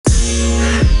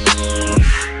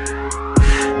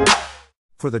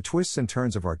For the twists and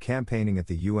turns of our campaigning at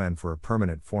the UN for a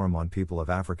permanent forum on people of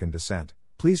African descent,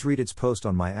 please read its post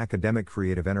on my academic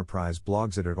creative enterprise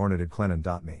blogs at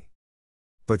ornatedclennon.me.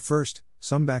 But first,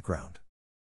 some background.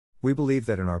 We believe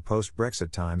that in our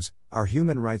post-Brexit times, our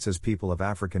human rights as people of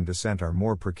African descent are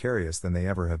more precarious than they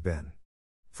ever have been.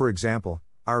 For example,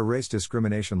 our race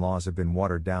discrimination laws have been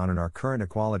watered down in our current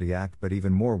Equality Act, but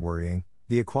even more worrying,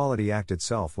 the Equality Act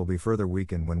itself will be further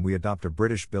weakened when we adopt a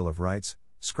British Bill of Rights,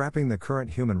 scrapping the current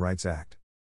Human Rights Act.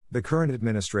 The current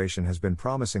administration has been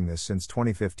promising this since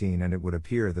 2015, and it would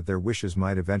appear that their wishes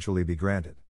might eventually be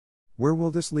granted. Where will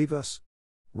this leave us?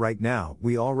 Right now,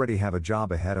 we already have a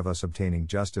job ahead of us obtaining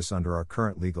justice under our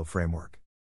current legal framework.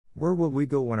 Where will we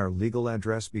go when our legal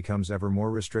address becomes ever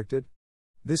more restricted?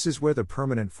 This is where the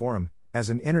Permanent Forum, as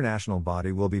an international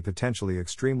body, will be potentially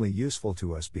extremely useful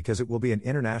to us, because it will be an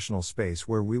international space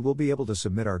where we will be able to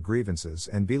submit our grievances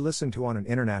and be listened to on an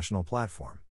international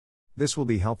platform. This will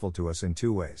be helpful to us in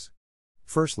two ways.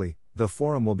 Firstly, the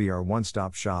forum will be our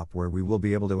one-stop shop where we will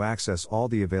be able to access all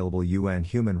the available UN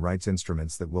human rights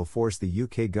instruments that will force the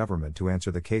UK government to answer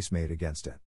the case made against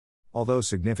it. Although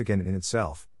significant in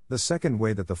itself, the second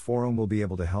way that the forum will be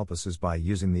able to help us is by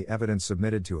using the evidence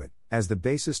submitted to it as the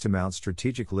basis to mount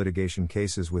strategic litigation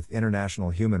cases with international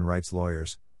human rights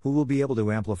lawyers, who will be able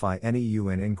to amplify any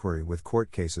UN inquiry with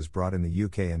court cases brought in the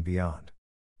UK and beyond.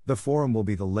 The forum will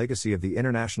be the legacy of the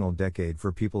International Decade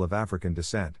for People of African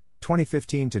Descent,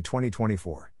 2015 to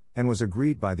 2024, and was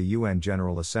agreed by the UN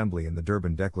General Assembly in the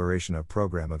Durban Declaration of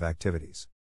Programme of Activities.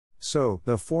 So,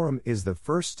 the forum is the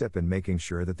first step in making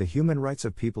sure that the human rights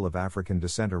of people of African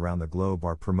descent around the globe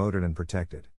are promoted and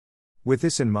protected. With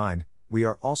this in mind, we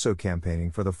are also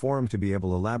campaigning for the forum to be able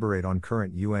to elaborate on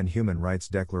current UN human rights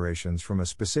declarations from a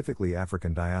specifically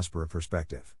African diaspora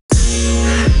perspective.